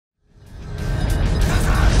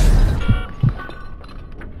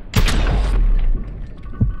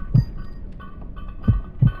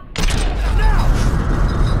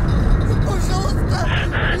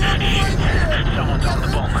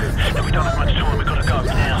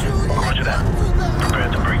Roger that.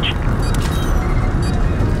 Prepare to breach.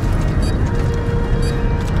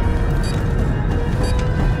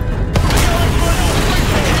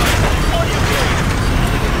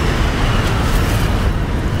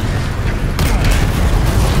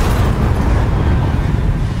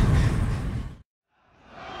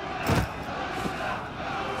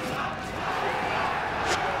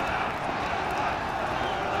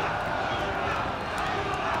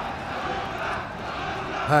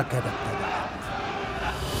 هكذا ابتدأت.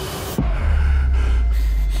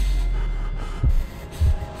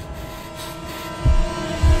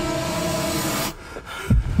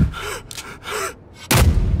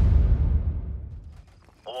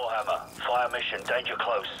 Warhammer, fire mission, danger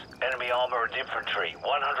close. Enemy armor and infantry,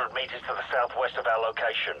 100 meters to the southwest of our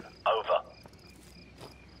location. Over.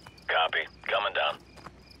 Copy. Coming down.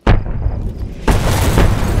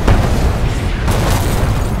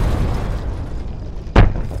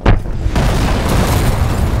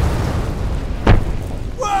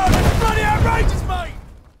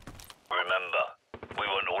 Remember, we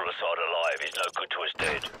want all Assad alive. He's no good to us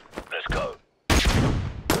dead. Let's go.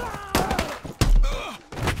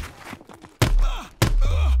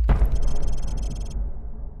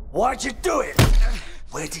 Why'd you do it?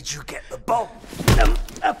 Where did you get the bomb? لم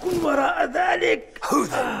أكن وراء ذلك. Who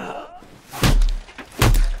then?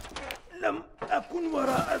 لم أكن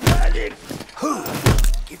وراء ذلك. Who?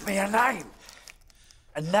 Give me a name.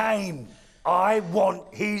 A name. I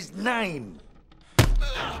want his name.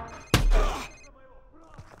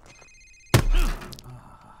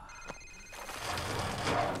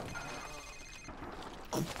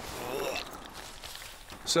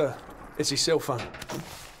 Sir, it's his cell phone.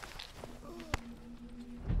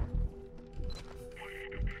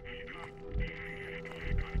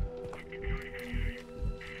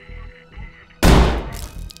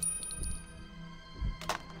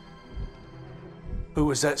 Who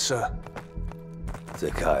was that, sir?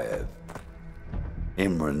 Zakhaev.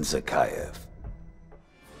 Imran Zakhaev.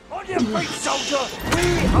 On your feet, soldier!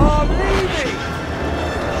 We are leaving!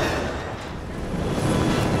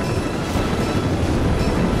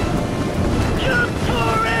 Jump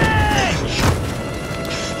for it!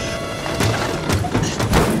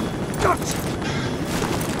 Gotcha!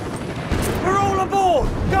 We're all aboard!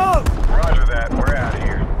 Go! Roger that. We're out of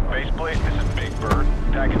here. Faceplate, this is Big Bird.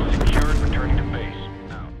 Package secured, returning to base.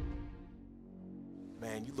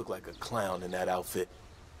 Man, you look like a clown in that outfit.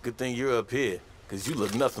 Good thing you're up here, because you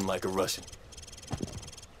look nothing like a Russian.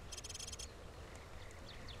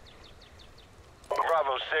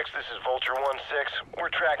 Bravo 6, this is Vulture 1-6. We're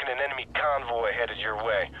tracking an enemy convoy headed your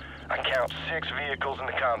way. I count 6 vehicles in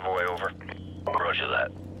the convoy, over. Roger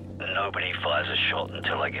that. Nobody fires a shot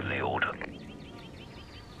until I give the order.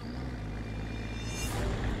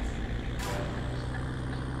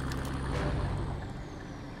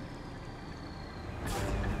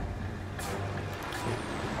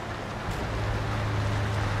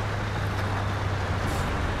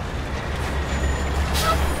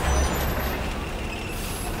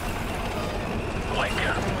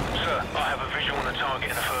 Sir, I have a visual on the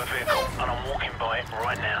target in a third vehicle, and I'm walking by it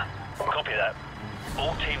right now. Copy that.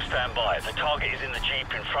 All teams stand by. The target is in the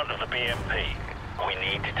Jeep in front of the BMP. We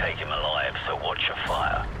need to take him alive, so watch your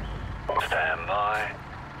fire. Stand by.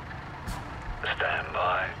 Stand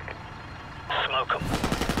by. Smoke him.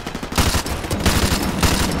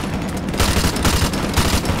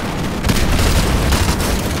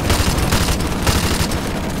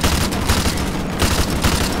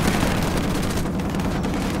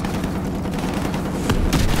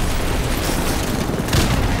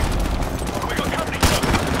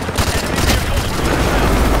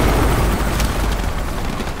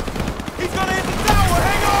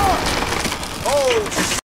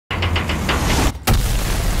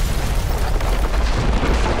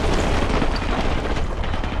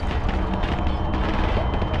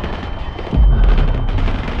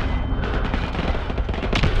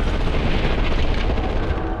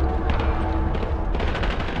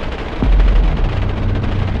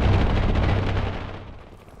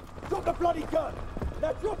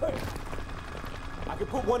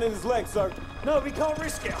 One in his leg, sir. No, we can't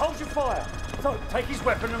risk it. Hold your fire. So, take his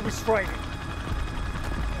weapon and restrain him.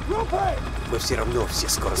 Drop it! Мы все равно все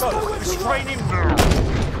скоро No, сдохнем. restrain him now!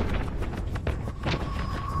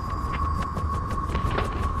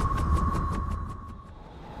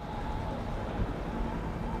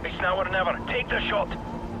 It's now or never. Take the shot.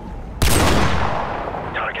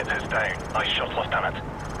 Target is down. Nice shot, Lieutenant.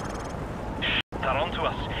 They're onto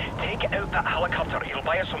us. Take out that helicopter. He'll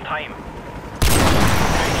buy us some time.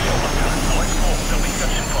 Let's go. They'll be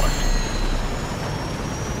searching for us.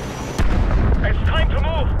 It's time to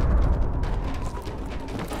move!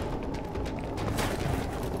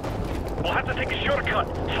 cut.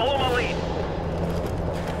 Follow my lead.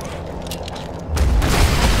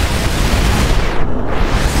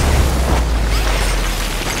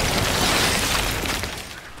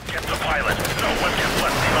 Get the pilot. No one gets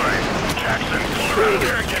left behind. Jackson, pull around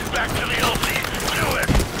here and get back to the LZ. Do it.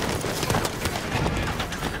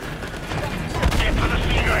 Get to the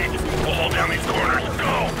C-Night. We'll hold down these corners.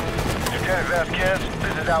 Go. Lieutenant Vasquez,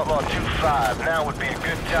 this is Outlaw 2-5. Now would be a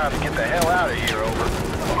good time to get the hell out of here,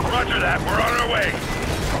 over. Roger that. We're on our way.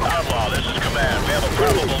 Outlaw, this is Command. We have a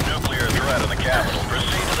probable nuclear threat in the capital.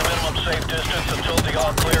 Proceed to the minimum safe distance until the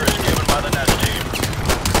all-clear is given by the NEST team.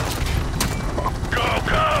 Go,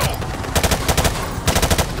 go!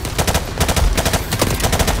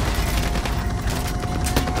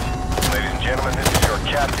 Ladies and gentlemen, this is your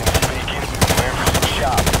captain speaking. We're in for some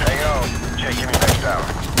shots. Hang on. Jay, give me next hour.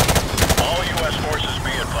 All U.S. forces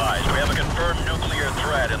be advised. We have a confirmed nuclear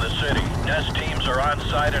threat in the city. NEST teams are on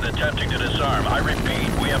site and attempting to disarm. I repeat,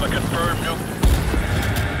 we have a confirmed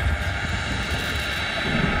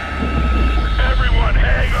Everyone,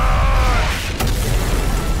 hang on!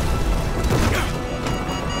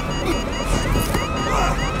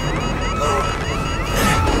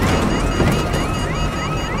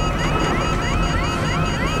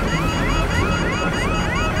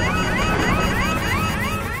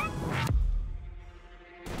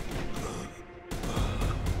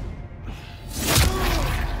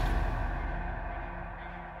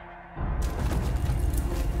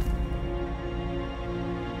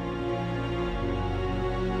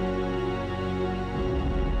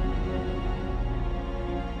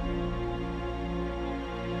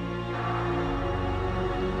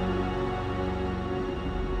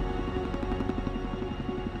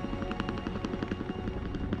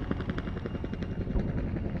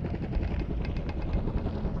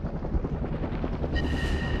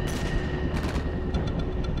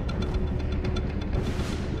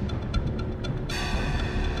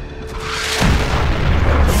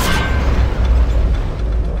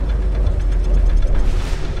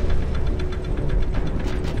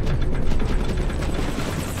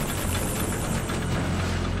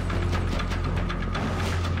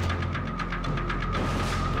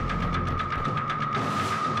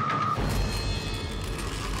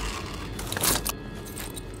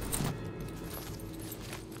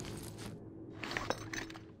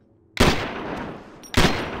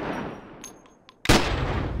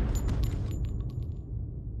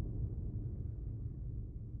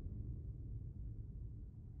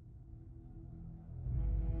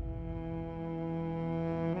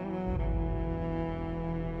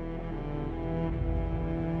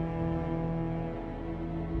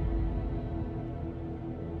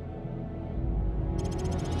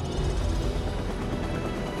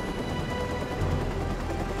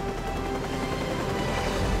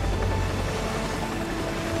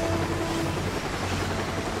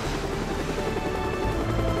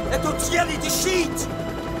 Don't yell it, shit!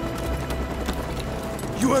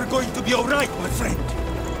 You are going to be alright, my friend.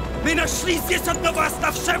 Мы нашли здесь одного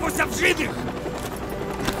оставшегося в живых!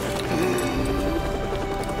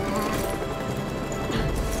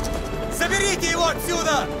 Заберите его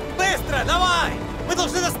отсюда! Быстро, давай! Мы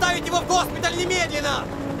должны доставить его в госпиталь немедленно!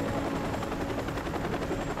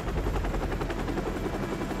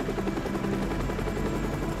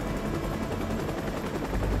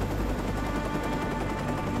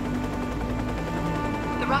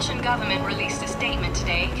 The Russian government released a statement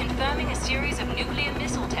today confirming a series of nuclear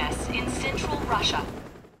missile tests in central Russia.